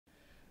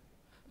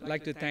I'd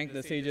like to thank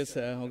the SAGES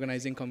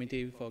organizing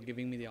committee for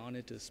giving me the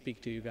honor to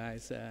speak to you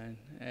guys.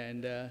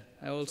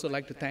 I also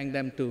like to thank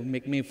them to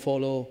make me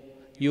follow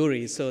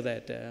Yuri so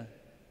that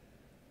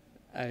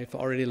I've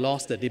already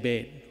lost the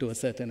debate to a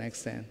certain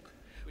extent,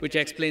 which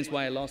explains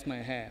why I lost my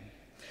hair.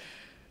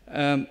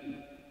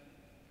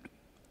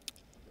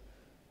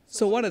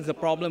 So what is the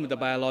problem with the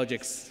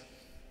biologics?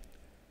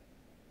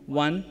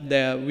 One,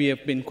 we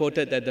have been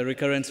quoted that the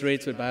recurrence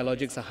rates with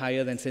biologics are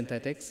higher than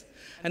synthetics.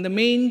 And the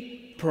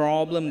main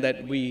problem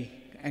that we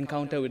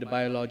encounter with the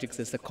biologics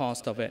is the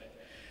cost of it.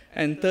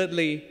 And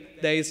thirdly,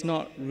 there is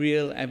not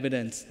real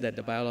evidence that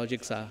the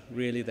biologics are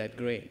really that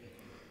great.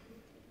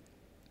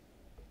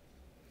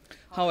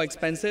 How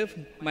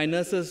expensive? My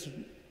nurses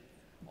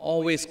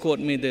always quote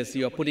me this: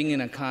 you're putting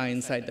in a car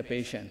inside the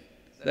patient.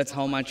 That's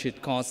how much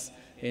it costs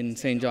in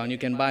St. John. You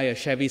can buy a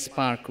Chevy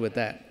Spark with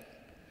that.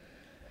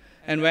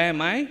 And where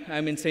am I?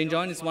 I'm in St.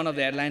 John. It's one of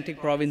the Atlantic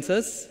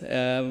provinces.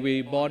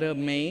 We border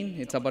Maine.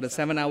 It's about a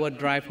 7-hour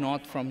drive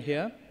north from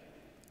here.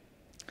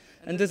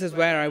 And this is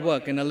where I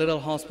work, in a little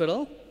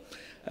hospital.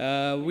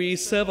 We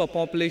serve a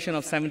population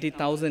of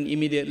 70,000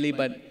 immediately,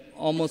 but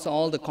almost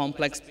all the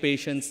complex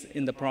patients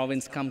in the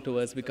province come to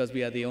us because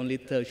we are the only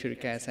tertiary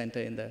care center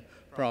in the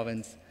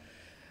province.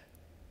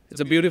 It's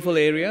a beautiful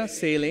area,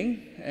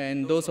 sailing,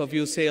 and those of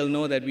you who sail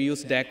know that we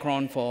use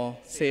Dacron for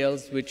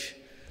sails, which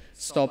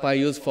stopper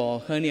use for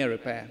hernia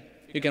repair.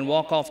 You can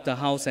walk off the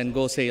house and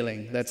go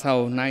sailing. That's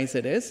how nice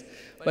it is.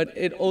 But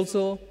it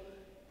also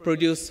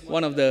produced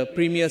one of the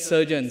premier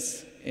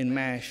surgeons in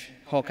MASH,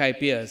 Hawkeye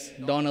Pierce.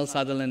 Donald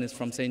Sutherland is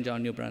from St.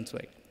 John, New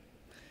Brunswick.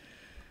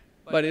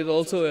 But it's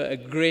also a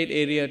great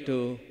area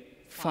to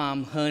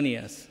farm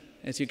hernias.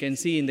 As you can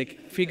see in the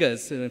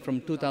figures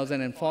from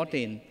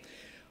 2014,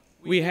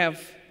 we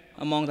have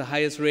among the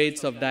highest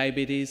rates of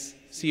diabetes,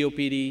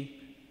 COPD,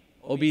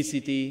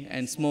 obesity,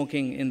 and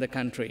smoking in the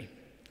country.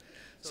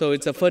 So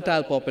it's a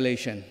fertile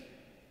population.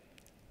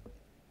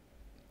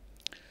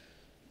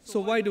 So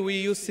why do we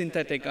use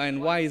synthetic,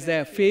 and why is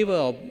there a favor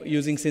of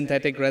using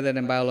synthetic rather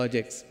than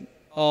biologics?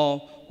 Or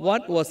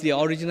what was the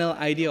original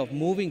idea of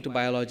moving to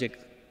biologics?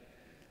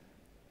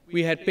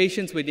 We had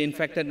patients with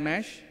infected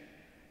MASH,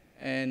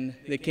 and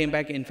they came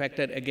back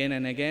infected again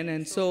and again,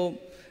 and so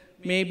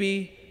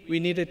maybe we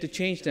needed to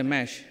change the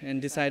MASH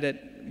and decided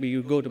we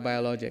would go to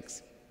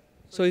biologics.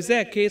 So is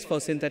there a case for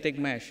synthetic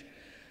MASH?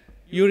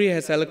 Yuri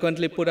has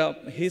eloquently put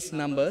up his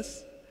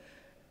numbers.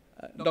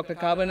 Dr.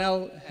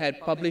 Carbonell had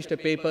published a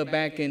paper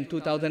back in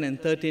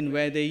 2013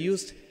 where they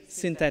used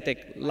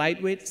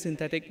lightweight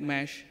synthetic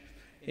MASH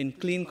in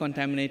clean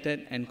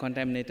contaminated and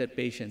contaminated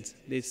patients.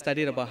 They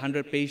studied about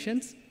 100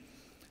 patients.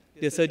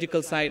 The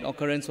surgical site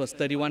occurrence was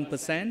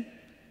 31%.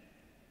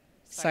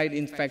 Site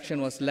infection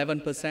was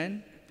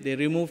 11%. They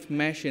removed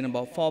mesh in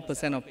about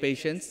 4% of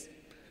patients.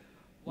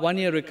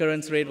 1-year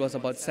recurrence rate was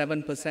about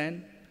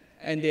 7%,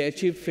 and they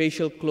achieved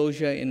facial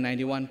closure in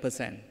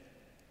 91%.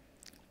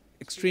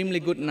 Extremely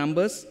good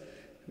numbers.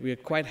 We are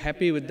quite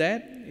happy with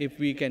that if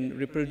we can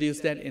reproduce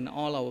that in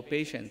all our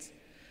patients.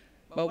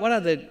 But what are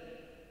the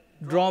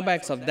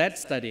drawbacks of that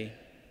study?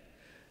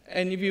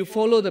 And if you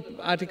follow the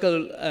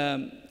article,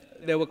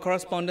 there were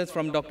correspondence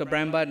from Dr.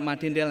 Brambad,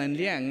 Martindale, and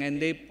Liang,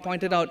 and they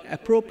pointed out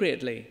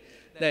appropriately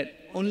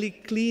that only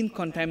clean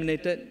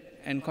contaminated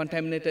and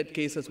contaminated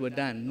cases were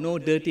done. No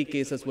dirty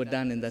cases were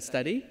done in the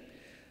study.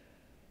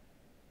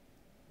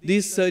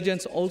 These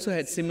surgeons also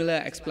had similar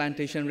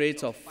explantation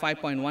rates of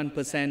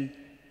 5.1%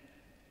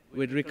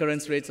 with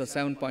recurrence rates of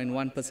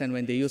 7.1%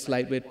 when they used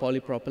lightweight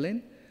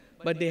polypropylene,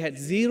 but they had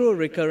 0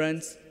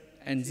 recurrence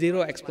and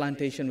 0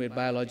 explantation with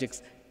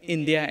biologics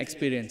in their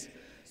experience.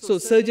 So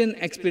surgeon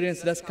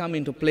experience does come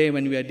into play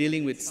when we are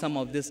dealing with some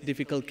of these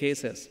difficult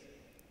cases.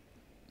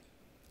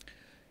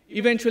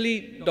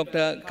 Eventually,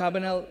 Dr.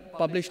 Carbonell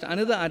published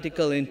another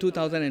article in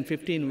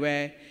 2015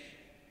 where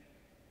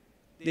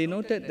they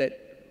noted that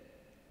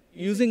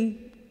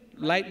using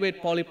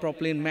lightweight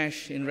polypropylene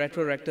mesh in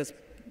retrorectus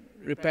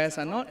repairs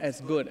are not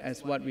as good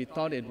as what we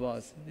thought it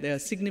was. There are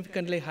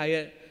significantly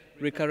higher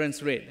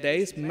recurrence rate. There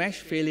is mesh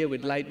failure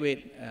with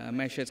lightweight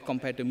meshes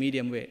compared to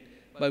medium weight,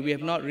 but we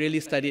have not really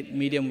studied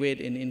medium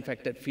weight in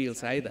infected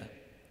fields either.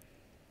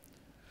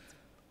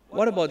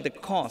 What about the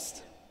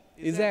cost?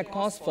 Is there a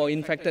cost for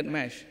infected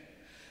mesh?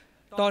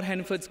 Todd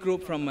Henford's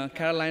group from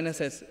Carolinas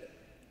has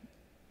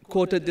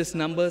quoted these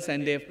numbers,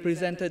 and they have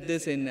presented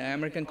this in the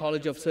American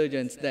College of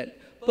Surgeons, that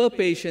per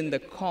patient, the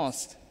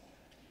cost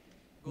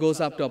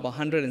goes up to about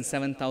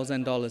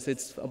 $107,000.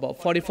 It's about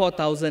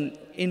 $44,000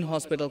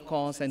 in-hospital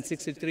costs and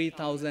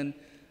 $63,000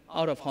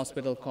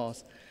 out-of-hospital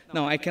costs.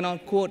 Now, I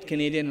cannot quote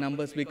Canadian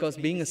numbers because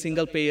being a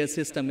single-payer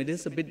system, it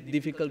is a bit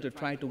difficult to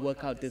try to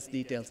work out these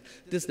details.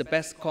 This is the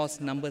best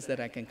cost numbers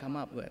that I can come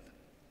up with.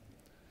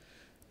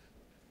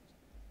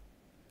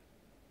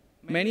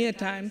 Many a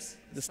times,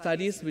 the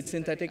studies with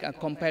synthetic are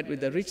compared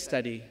with the RICH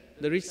study.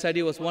 The RICH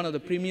study was one of the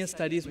premier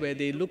studies where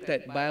they looked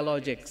at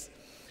biologics.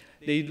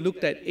 They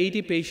looked at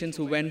 80 patients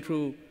who went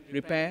through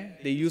repair.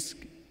 They used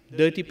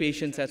dirty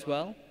patients as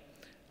well,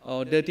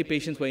 or dirty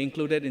patients were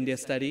included in their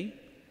study.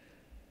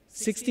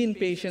 16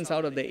 patients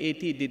out of the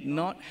 80 did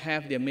not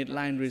have their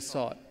midline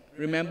restored.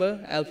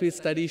 Remember, Alfie's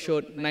study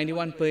showed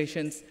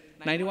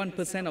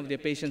 91% of their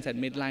patients had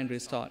midline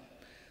restored.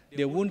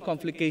 Their wound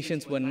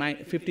complications were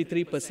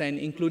 53%,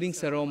 including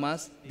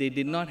seromas. They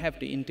did not have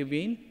to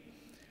intervene.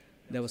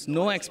 There was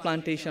no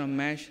explantation of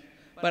mesh,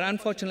 but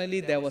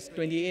unfortunately, there was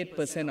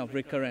 28% of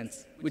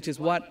recurrence, which is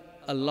what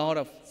a lot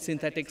of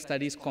synthetic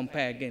studies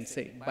compare against.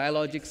 Say,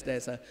 biologics,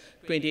 there's a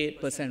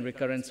 28%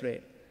 recurrence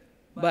rate.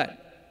 But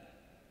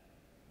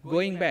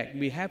going back,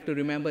 we have to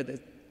remember that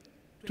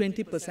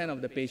 20%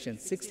 of the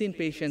patients, 16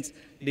 patients,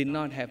 did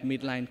not have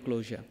midline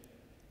closure.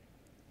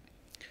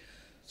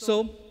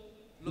 So,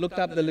 looked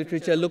up the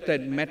literature, looked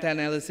at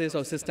meta-analysis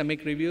or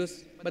systemic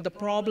reviews, but the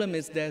problem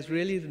is there's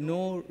really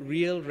no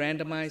real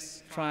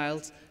randomized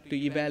trials to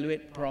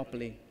evaluate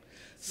properly.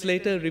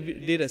 Slater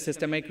did a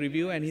systemic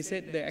review, and he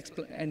said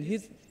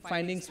his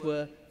findings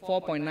were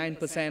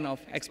 4.9% of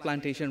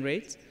explantation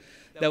rates.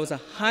 There was a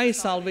high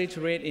salvage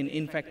rate in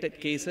infected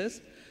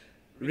cases.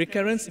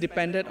 Recurrence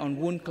depended on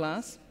wound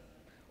class.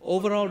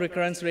 Overall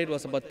recurrence rate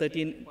was about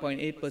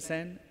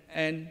 13.8%,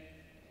 and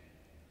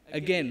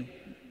again,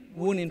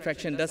 wound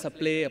infection does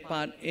play a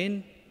part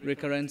in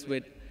recurrence,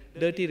 with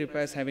dirty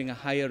repairs having a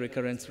higher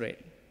recurrence rate.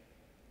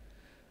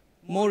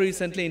 More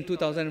recently, in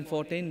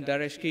 2014,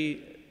 Dareshki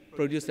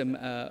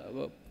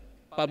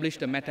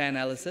published a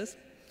meta-analysis,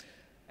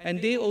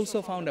 and they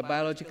also found that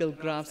biological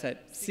grafts had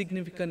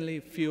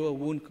significantly fewer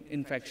wound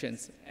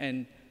infections,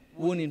 and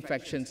wound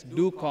infections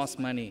do cost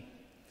money.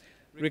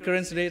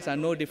 Recurrence rates are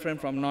no different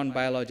from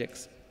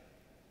non-biologics.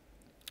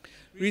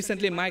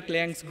 Recently, Mike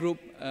Liang's group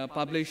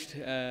published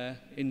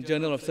in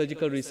Journal of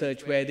Surgical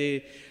Research, where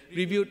they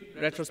reviewed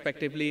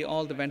retrospectively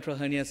all the ventral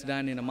hernias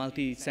done in a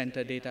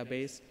multi-center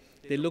database.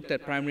 They looked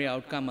at primary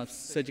outcome of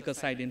surgical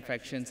site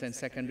infections and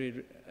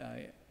secondary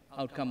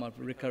outcome of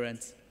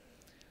recurrence.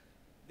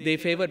 They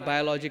favored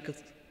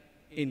biologics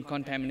in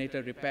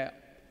contaminated repair,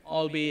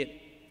 albeit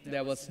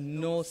there was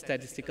no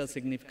statistical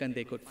significance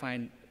they could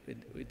find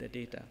with the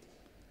data.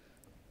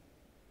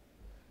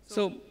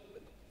 So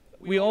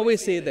we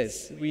always say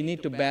this: we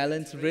need to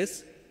balance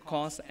risk,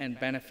 cost, and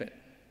benefit.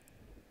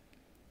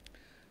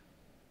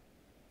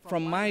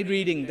 From my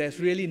reading, there's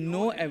really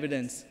no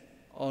evidence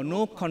or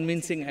no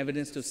convincing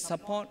evidence to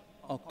support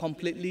or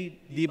completely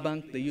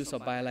debunk the use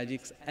of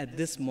biologics at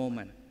this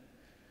moment.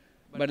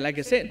 But like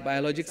I said,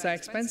 biologics are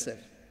expensive.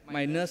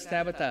 My nurse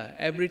Tabitha,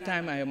 every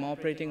time I am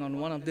operating on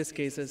one of these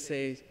cases,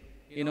 says,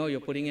 you know, you're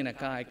putting in a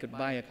car, I could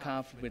buy a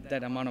car with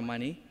that amount of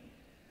money.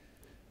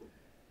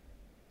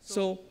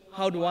 So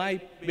how do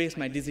I base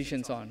my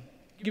decisions on?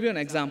 To give you an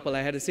example,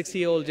 I had a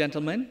 60-year-old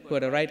gentleman who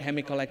had a right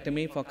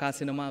hemicolectomy for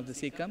carcinoma of the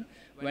cecum,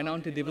 went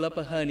on to develop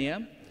a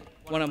hernia.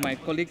 One of my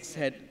colleagues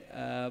had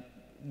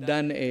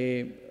done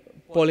a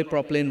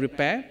polypropylene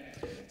repair,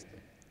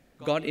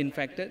 got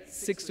infected.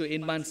 6 to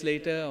 8 months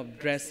later of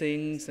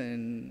dressings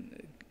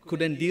and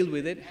couldn't deal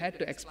with it, had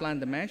to explant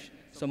the mesh.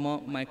 So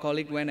my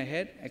colleague went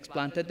ahead,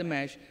 explanted the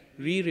mesh,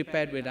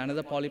 re-repaired with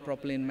another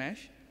polypropylene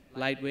mesh,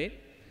 lightweight.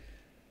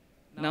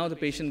 Now the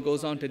patient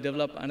goes on to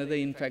develop another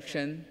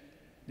infection,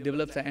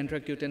 develops an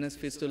intracutaneous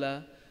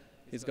fistula.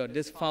 He's got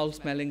this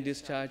foul-smelling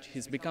discharge.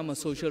 He's become a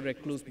social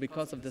recluse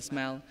because of the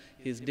smell.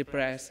 He's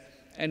depressed.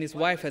 And his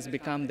wife has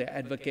become the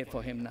advocate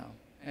for him now.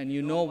 And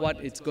you know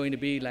what it's going to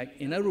be like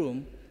in a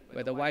room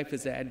where the wife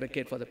is the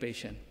advocate for the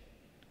patient.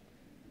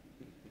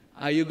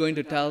 Are you going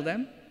to tell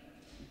them,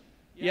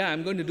 yeah,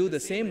 I'm going to do the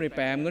same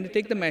repair. I'm going to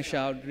take the mesh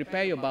out,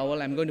 repair your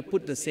bowel. I'm going to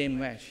put the same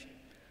mesh.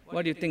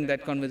 What do you think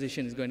that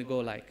conversation is going to go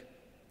like?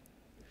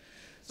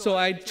 So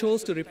I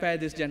chose to repair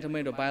this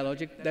gentleman with a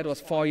biologic. That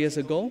was 4 years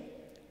ago.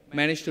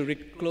 Managed to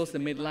close the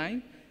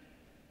midline.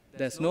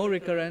 There's no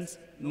recurrence,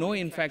 no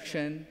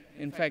infection.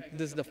 In fact,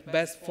 this is the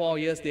best 4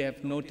 years they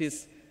have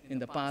noticed in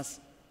the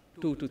past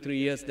 2 to 3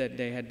 years that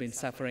they had been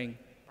suffering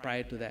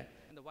prior to that.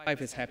 And the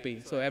wife is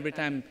happy. So every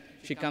time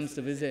she comes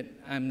to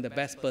visit, I'm the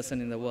best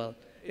person in the world.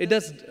 It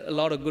does a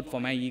lot of good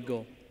for my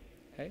ego.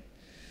 Okay?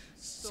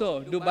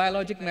 So do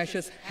biologic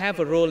meshes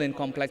have a role in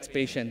complex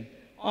patients?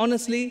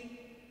 Honestly,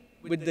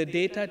 with the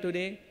data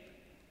today,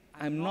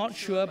 I'm not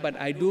sure, but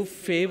I do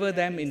favor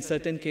them in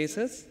certain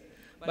cases.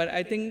 But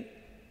I think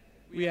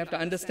we have to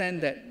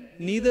understand that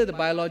neither the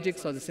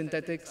biologics or the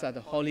synthetics are the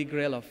holy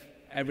grail of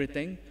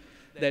everything,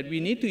 that we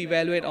need to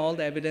evaluate all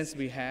the evidence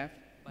we have,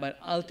 but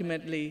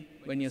ultimately,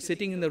 when you're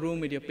sitting in the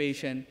room with your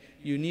patient,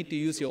 you need to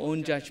use your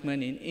own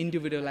judgment in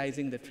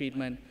individualizing the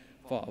treatment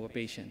for our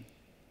patient.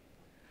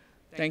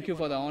 Thank you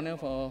for the honor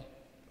for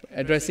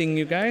addressing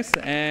you guys.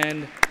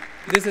 And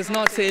this is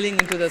not sailing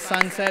into the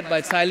sunset,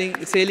 but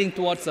sailing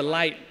towards the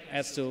light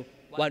as to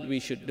what we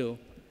should do.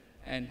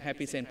 And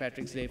happy St.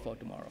 Patrick's Day for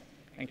tomorrow.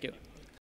 Thank you.